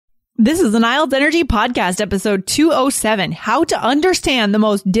This is an IELTS Energy Podcast, episode 207, How to Understand the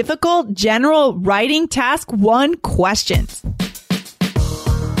Most Difficult General Writing Task 1 Questions.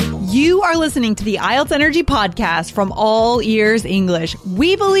 You are listening to the IELTS Energy Podcast from All Ears English.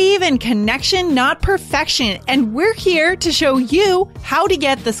 We believe in connection, not perfection, and we're here to show you how to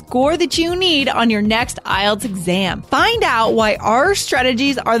get the score that you need on your next IELTS exam. Find out why our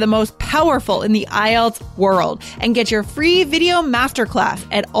strategies are the most powerful in the IELTS world and get your free video masterclass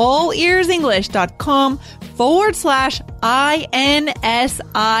at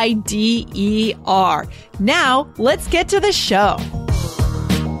allearsenglish.com/INSIDER. Now, let's get to the show.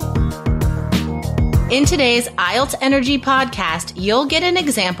 In today's IELTS Energy Podcast, you'll get an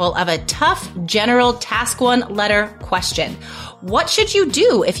example of a tough general Task 1 letter question. What should you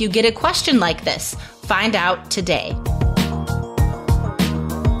do if you get a question like this? Find out today.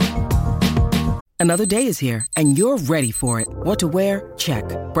 Another day is here, and you're ready for it. What to wear? Check.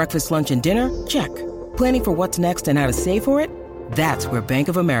 Breakfast, lunch, and dinner? Check. Planning for what's next and how to save for it? That's where Bank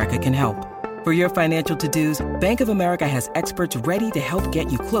of America can help. For your financial to-dos, Bank of America has experts ready to help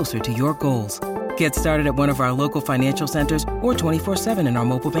get you closer to your goals. Get started at one of our local financial centers or 24/7 in our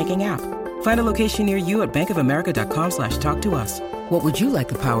mobile banking app. Find a location near you at bankofamerica.com/talktous. What would you like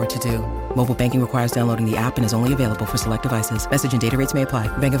the power to do? Mobile banking requires downloading the app and is only available for select devices. Message and data rates may apply.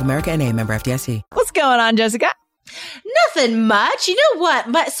 Bank of America N.A., member FDIC. What's going on, Jessica? Nothing much. You know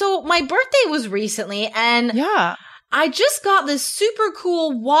what? So my birthday was recently, and Yeah. I just got this super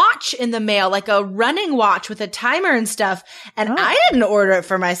cool watch in the mail, like a running watch with a timer and stuff. And I didn't order it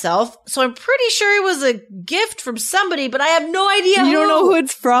for myself. So I'm pretty sure it was a gift from somebody, but I have no idea You don't know who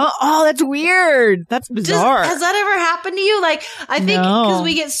it's from? Oh, that's weird. That's bizarre. Has that ever happened to you? Like, I think because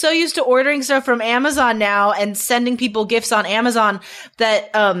we get so used to ordering stuff from Amazon now and sending people gifts on Amazon that,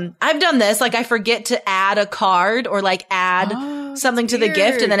 I've done this. Like, I forget to add a card or like add something to the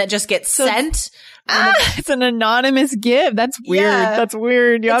gift and then it just gets sent. It's an anonymous gift. That's weird. Yeah. That's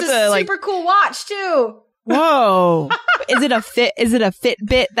weird. You It's have to a super cool watch too. Whoa. Is it a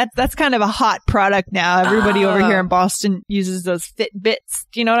Fitbit? That's kind of a hot product now. Everybody over here in Boston uses those Fitbits.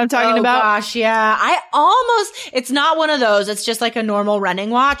 Do you know what I'm talking about? Oh gosh, yeah. It's not one of those. It's just like a normal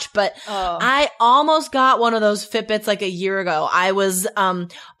running watch, but I almost got one of those Fitbits like a year ago. I was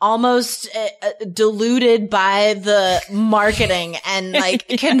almost deluded by the marketing and like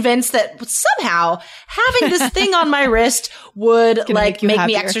convinced that somehow having this thing on my wrist would like make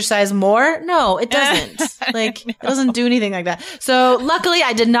me exercise more. No, it doesn't. Like, it doesn't do anything like that. So luckily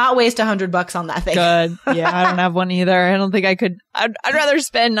I did not waste $100 on that thing. Good. Yeah, I don't have one either. I don't think I could. I'd rather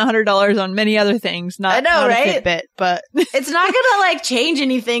spend $100 on many other things, not right? a Fitbit, but it's not going to like change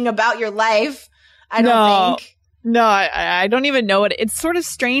anything about your life. I don't think. No, I don't even know it. It's sort of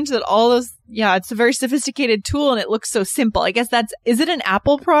strange that all those, it's a very sophisticated tool and it looks so simple. I guess is it an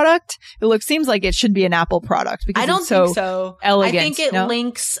Apple product? Seems like it should be an Apple product because I don't it's so think so. Elegant. I think it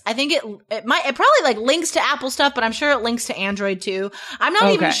links, it probably like links to Apple stuff, but I'm sure it links to Android too. I'm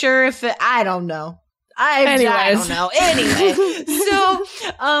not even sure if I don't know. I don't know. Anyway, so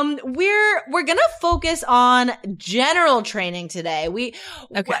we're gonna focus on general training today. We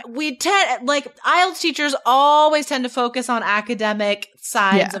tend, like, IELTS teachers always tend to focus on academic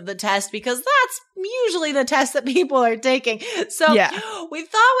sides of the test because that's usually the test that people are taking. So we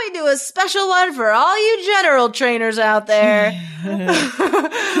thought we'd do a special one for all you general trainers out there,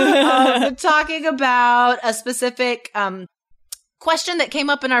 talking about a specific question that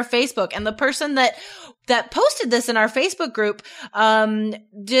came up in our Facebook, and the person that posted this in our Facebook group,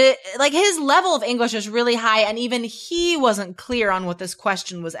 his level of English is really high, and even he wasn't clear on what this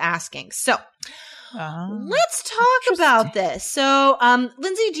question was asking. So let's talk about this. So,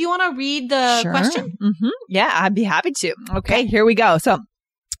 Lindsay, do you want to read the question? Mm-hmm. Yeah, I'd be happy to. Okay, here we go. So,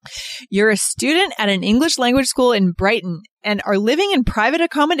 you're a student at an English language school in Brighton and are living in private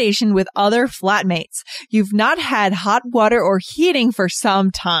accommodation with other flatmates. You've not had hot water or heating for some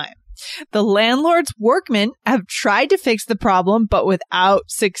time. The landlord's workmen have tried to fix the problem, but without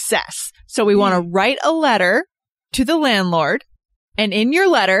success. So we want to write a letter to the landlord, and in your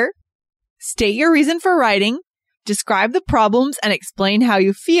letter, state your reason for writing, describe the problems and explain how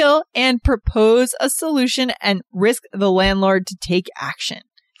you feel, and propose a solution and risk the landlord to take action.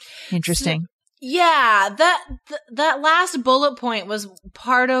 Interesting. Yeah, that last bullet point was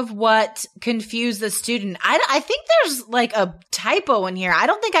part of what confused the student. I think there's like a typo in here. I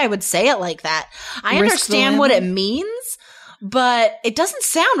don't think I would say it like that. I understand what it means, but it doesn't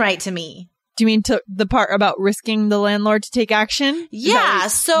sound right to me. Do you mean the part about risking the landlord to take action? Yeah.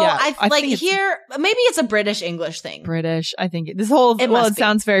 I like here, maybe it's a British English thing. British. I think the whole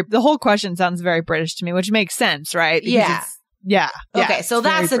question sounds very British to me, which makes sense, right? Because Yeah. Okay, so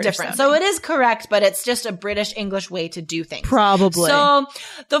that's the difference. So it is correct, but it's just a British English way to do things. Probably. So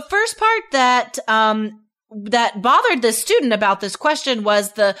the first part that bothered this student about this question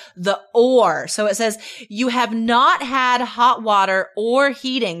was the or. So it says, you have not had hot water or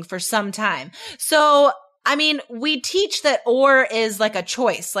heating for some time. So, I mean, we teach that or is like a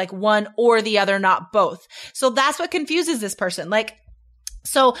choice, like one or the other, not both. So that's what confuses this person. Like,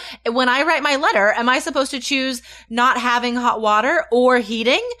 so when I write my letter, am I supposed to choose not having hot water or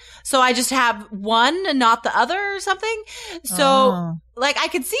heating? So I just have one and not the other or something? So like I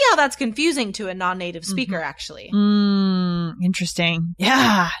could see how that's confusing to a non-native speaker, actually. Interesting.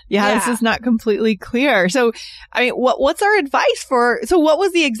 Yeah. This is not completely clear. So, I mean, what's our advice so what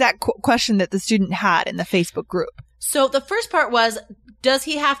was the exact question that the student had in the Facebook group? So the first part was, does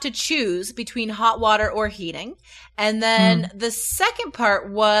he have to choose between hot water or heating? And then the second part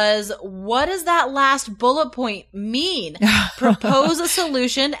was, what does that last bullet point mean? Propose a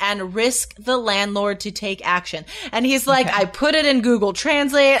solution and risk the landlord to take action. And he's like, I put it in Google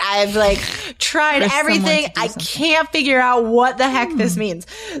Translate. I've like tried everything. I can't figure out what the heck this means.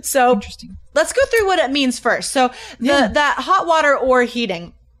 So let's go through what it means first. So that hot water or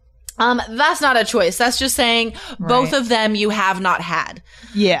heating. That's not a choice. That's just saying both of them you have not had.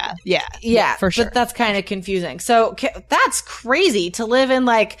 Yeah, for sure. But that's kind of confusing. So that's crazy to live in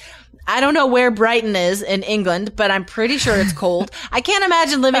like, I don't know where Brighton is in England, but I'm pretty sure it's cold. I can't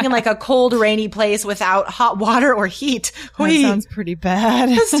imagine living in like a cold, rainy place without hot water or heat. That sounds pretty bad.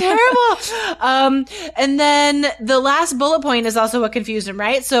 It's terrible. And then the last bullet point is also what confused him,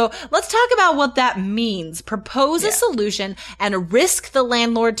 right? So let's talk about what that means. Propose a solution and risk the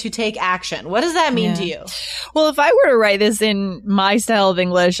landlord to take action. What does that mean to you? Well, if I were to write this in my style of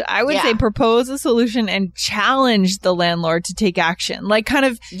English, I would say propose a solution and challenge the landlord to take action. Like kind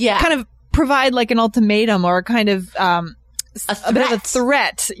of provide like an ultimatum or kind of a bit of a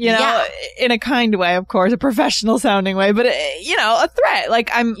threat, you know, in a kind way, of course, a professional sounding way, but you know, a threat. Like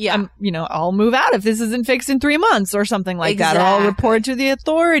I'm, you know, I'll move out if this isn't fixed in 3 months or something like that, or I'll report to the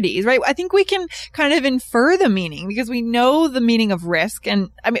authorities, right? I think we can kind of infer the meaning because we know the meaning of risk.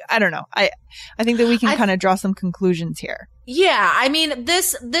 And I mean, I don't know. I think that we can kind of draw some conclusions here. Yeah. I mean,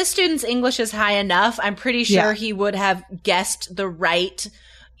 this student's English is high enough. I'm pretty sure he would have guessed the right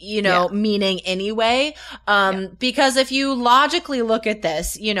meaning anyway. Because if you logically look at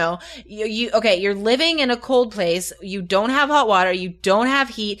this, you know, you're living in a cold place. You don't have hot water. You don't have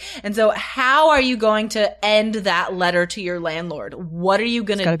heat. And so how are you going to end that letter to your landlord? What are you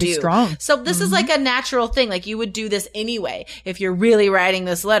going to do? Be strong. So this is like a natural thing. Like you would do this anyway if you're really writing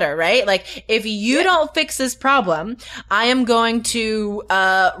this letter, right? Like if you don't fix this problem, I am going to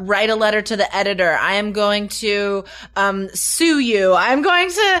write a letter to the editor. I am going to sue you. I'm going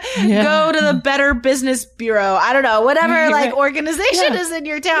to go to the Better Business Bureau. I don't know, whatever like organization is in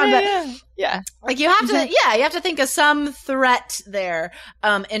your town. Like you have to, you have to think of some threat there,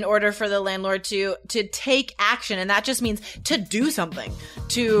 in order for the landlord to take action. And that just means to do something,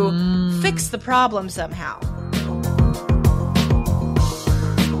 to fix the problem somehow.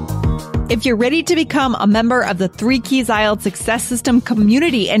 If you're ready to become a member of the 3 Keys IELTS Success System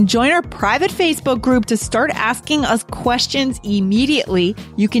community and join our private Facebook group to start asking us questions immediately,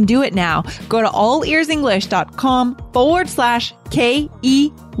 you can do it now. Go to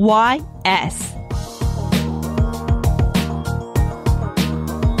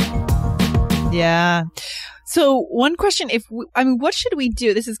Yeah. So one question, what should we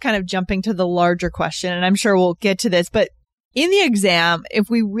do? This is kind of jumping to the larger question, and I'm sure we'll get to this, but in the exam, if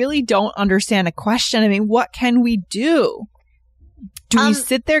we really don't understand a question, I mean, what can we do? Do we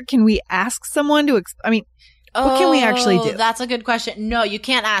sit there? Can we ask someone to, what can we actually do? That's a good question. No, you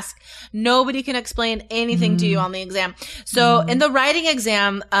can't ask. Nobody can explain anything to you on the exam. So in the writing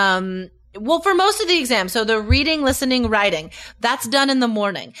exam, well, for most of the exam, so the reading, listening, writing, that's done in the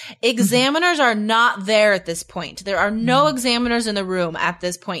morning. Examiners are not there at this point. There are no examiners in the room at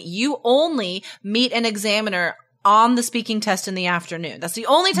this point. You only meet an examiner on the speaking test in the afternoon. That's the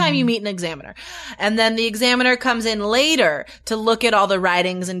only time you meet an examiner. And then the examiner comes in later to look at all the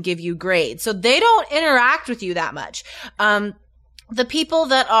writings and give you grades. So they don't interact with you that much. The people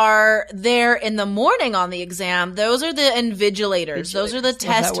that are there in the morning on the exam, those are the invigilators. Those are the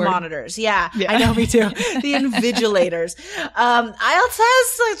test monitors. Yeah, I know, me too. The invigilators. IELTS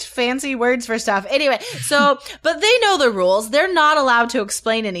has such fancy words for stuff. Anyway, but they know the rules. They're not allowed to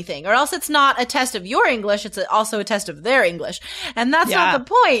explain anything, or else it's not a test of your English. It's also a test of their English. And that's not the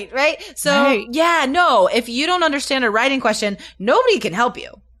point, right? So, no, if you don't understand a writing question, nobody can help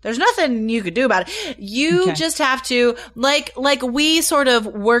you. There's nothing you could do about it. You just have to, like we sort of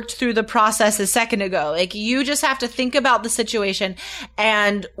worked through the process a second ago. Like, you just have to think about the situation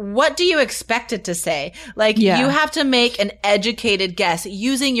and what do you expect it to say? Like, you have to make an educated guess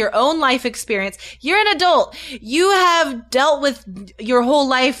using your own life experience. You're an adult. You have dealt with your whole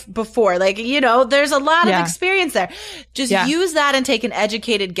life before. Like, there's a lot of experience there. Just use that and take an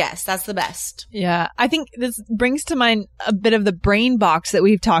educated guess. That's the best. Yeah. I think this brings to mind a bit of the brain box that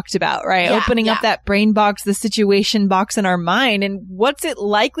we've talked about, right? Opening up that brain box, the situation box in our mind, and what's it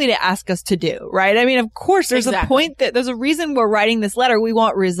likely to ask us to do, right? I mean, of course, there's a point that there's a reason we're writing this letter. We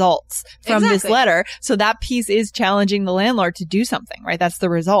want results from this letter. So that piece is challenging the landlord to do something, right? That's the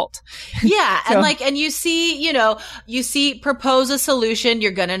result. Yeah. And you see propose a solution.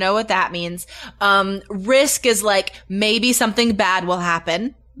 You're going to know what that means. Risk is like, maybe something bad will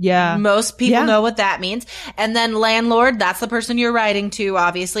happen. Yeah. Most people know what that means. And then landlord, that's the person you're writing to,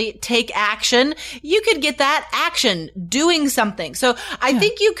 obviously. Take action. You could get that action, doing something. So I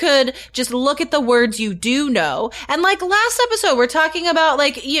think you could just look at the words you do know. And like last episode, we're talking about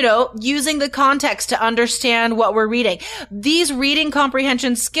using the context to understand what we're reading. These reading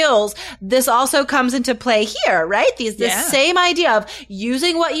comprehension skills, this also comes into play here, right? This same idea of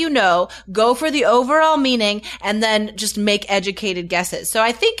using what you know, go for the overall meaning, and then just make educated guesses. So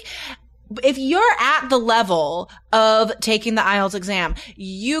I think if you're at the level of taking the IELTS exam,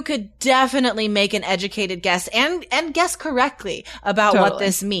 you could definitely make an educated guess and guess correctly about what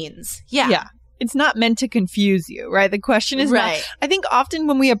this means. Yeah. It's not meant to confuse you, right? The question is not. I think often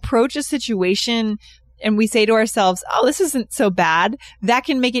when we approach a situation and we say to ourselves, oh, this isn't so bad, that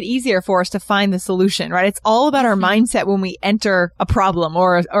can make it easier for us to find the solution, right? It's all about our mindset when we enter a problem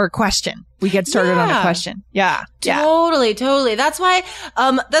or a question. We get started on a question. Yeah. Totally. That's why,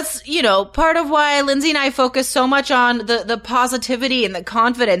 that's, part of why Lindsay and I focus so much on the positivity and the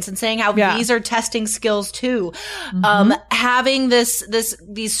confidence and saying how these are testing skills too. Having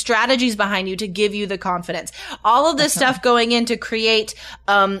these strategies behind you to give you the confidence. All of this stuff going in to create,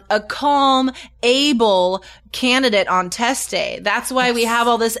 a calm, able candidate on test day. That's why we have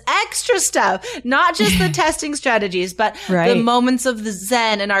all this extra stuff, not just the testing strategies, but the moments of the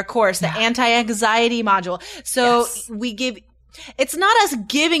Zen in our course, the anti-anxiety module. So it's not us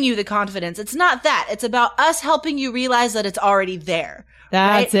giving you the confidence. It's not that. It's about us helping you realize that it's already there.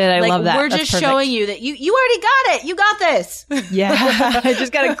 That's it. I love that. We're just showing you that you already got it. You got this. I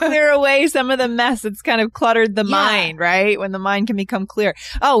just got to clear away some of the mess that's kind of cluttered the mind, right? When the mind can become clear.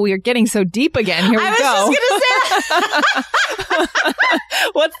 Oh, we are getting so deep again. Here we go. I was just going to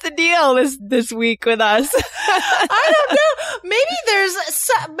say What's the deal this week with us? I don't know. Maybe there's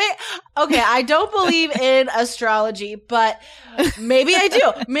okay, I don't believe in astrology, but maybe I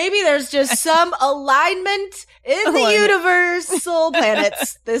do. Maybe there's just some alignment in the universal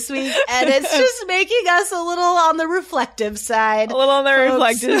planets this week, and it's just making us a little on the reflective side. A little on the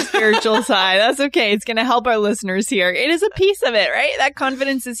reflective spiritual side. That's okay. It's going to help our listeners here. It is a piece of it, right? That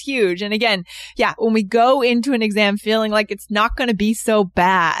confidence is huge. And again, when we go into an exam feeling like it's not going to be so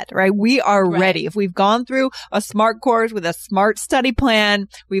bad, right? We are ready. If we've gone through a SMART course with a SMART study plan,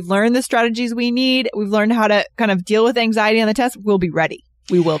 we've learned the strategies we need, we've learned how to kind of deal with anxiety on the test, we'll be ready.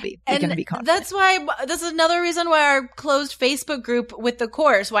 We will be. We're going to be confident. That's another reason why our closed Facebook group with the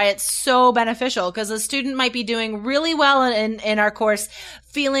course, why it's so beneficial, because a student might be doing really well in our course,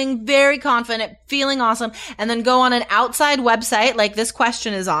 feeling very confident, feeling awesome, and then go on an outside website like this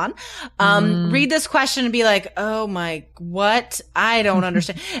question is on, read this question and be like, oh my, what? I don't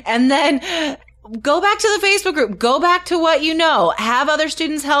understand. And then go back to the Facebook group. Go back to what you know. Have other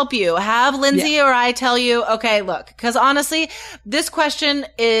students help you. Have Lindsay or I tell you, okay, look, because honestly, this question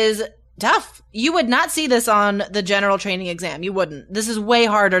is tough. You would not see this on the general training exam. You wouldn't. This is way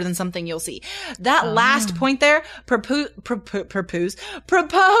harder than something you'll see. That last point there, propose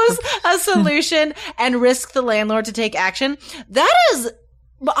a solution and risk the landlord to take action. That is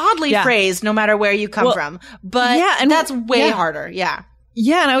oddly phrased no matter where you come from. But and that's way harder. Yeah.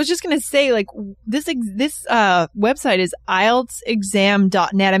 Yeah, and I was just going to say, like, this website is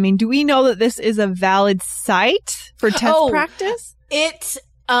IELTSexam.net. I mean, do we know that this is a valid site for test practice?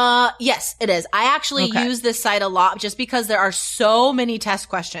 Yes, it is. I actually use this site a lot just because there are so many test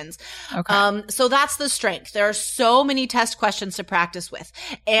questions. So that's the strength. There are so many test questions to practice with.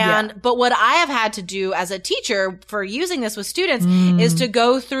 But what I have had to do as a teacher for using this with students is to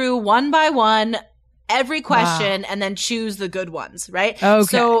go through one by one every question and then choose the good ones, right? Okay.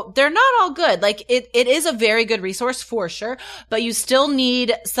 So they're not all good. Like it is a very good resource for sure, but you still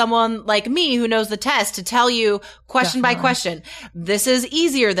need someone like me who knows the test to tell you question by question. This is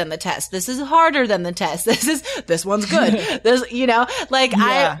easier than the test. This is harder than the test. This one's good. This,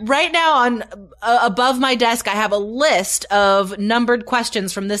 I right now on above my desk, I have a list of numbered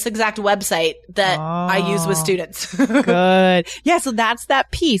questions from this exact website that I use with students. Good. Yeah. So that's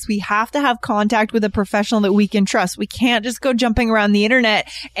that piece. We have to have contact with a professional that we can trust. We can't just go jumping around the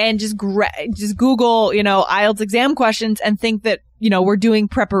internet and just Google, IELTS exam questions and think that, we're doing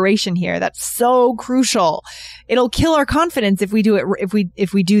preparation here. That's so crucial. It'll kill our confidence if we do it,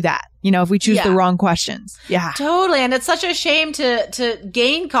 if we do that. If we choose the wrong questions. Yeah. Totally. And it's such a shame to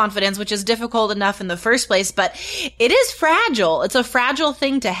gain confidence, which is difficult enough in the first place, but it is fragile. It's a fragile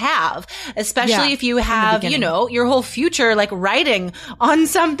thing to have, especially if you have, your whole future like writing on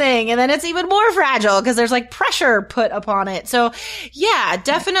something, and then it's even more fragile because there's like pressure put upon it. So yeah,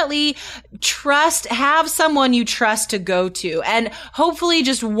 definitely have someone you trust to go to, and hopefully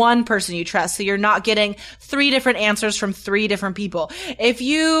just one person you trust. So you're not getting 3 different answers from 3 different people. If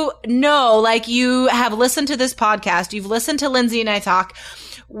you like you have listened to this podcast, you've listened to Lindsay and I talk,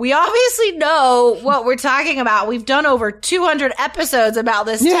 we obviously know what we're talking about. We've done over 200 episodes about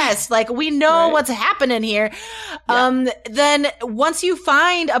this test. Like we know what's happening here. Then once you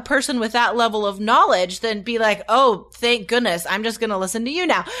find a person with that level of knowledge, then be like, oh, thank goodness. I'm just going to listen to you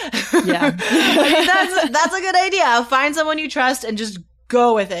now. Yeah. That's a good idea. Find someone you trust and just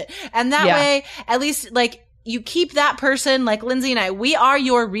go with it. And that way, at least like, you keep that person, like Lindsay and I, we are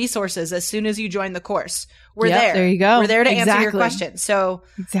your resources as soon as you join the course. We're there. There you go. We're there to answer your questions. So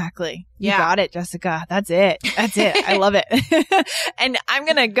exactly. You got it, Jessica. That's it. I love it. And I'm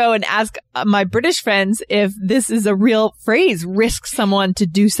going to go and ask my British friends if this is a real phrase, risk someone to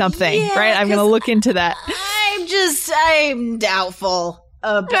do something, right? I'm going to look into that. I'm doubtful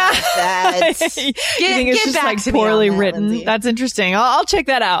about that. You think it's just like poorly written? Lindsay. That's interesting. I'll check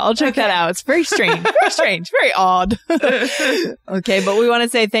that out. That out. It's very strange. Very odd. Okay. But we want to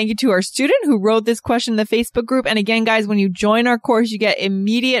say thank you to our student who wrote this question in the Facebook group. And again, guys, when you join our course, you get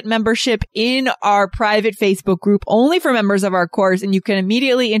immediate membership in our private Facebook group only for members of our course. And you can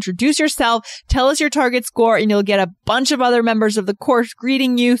immediately introduce yourself, tell us your target score, and you'll get a bunch of other members of the course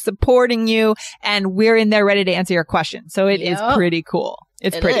greeting you, supporting you. And we're in there ready to answer your questions. So it is pretty cool.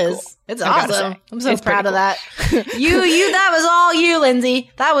 It's pretty cool. It's awesome. I'm so proud of that. That was all you,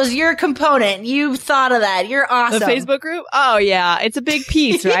 Lindsay. That was your component. You thought of that. You're awesome. The Facebook group? Oh, yeah. It's a big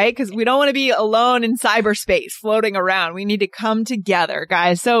piece, right? Because we don't want to be alone in cyberspace floating around. We need to come together,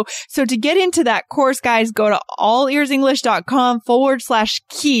 guys. So to get into that course, guys, go to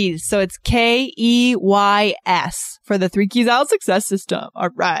allearsenglish.com/keys. So it's KEYS for the 3 Keys IELTS Success System. All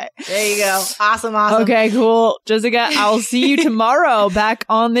right. There you go. Awesome. Okay, cool. Jessica, I'll see you tomorrow back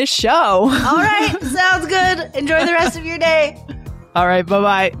on this show. All right. Sounds good. Enjoy the rest of your day. All right.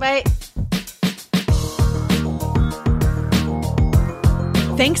 Bye-bye. Bye.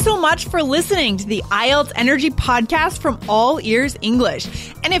 Thanks so much for listening to the IELTS Energy Podcast from All Ears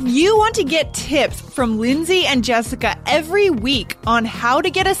English. And if you want to get tips from Lindsay and Jessica every week on how to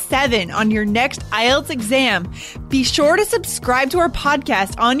get a 7 on your next IELTS exam, be sure to subscribe to our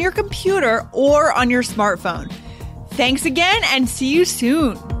podcast on your computer or on your smartphone. Thanks again and see you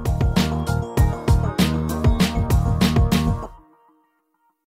soon.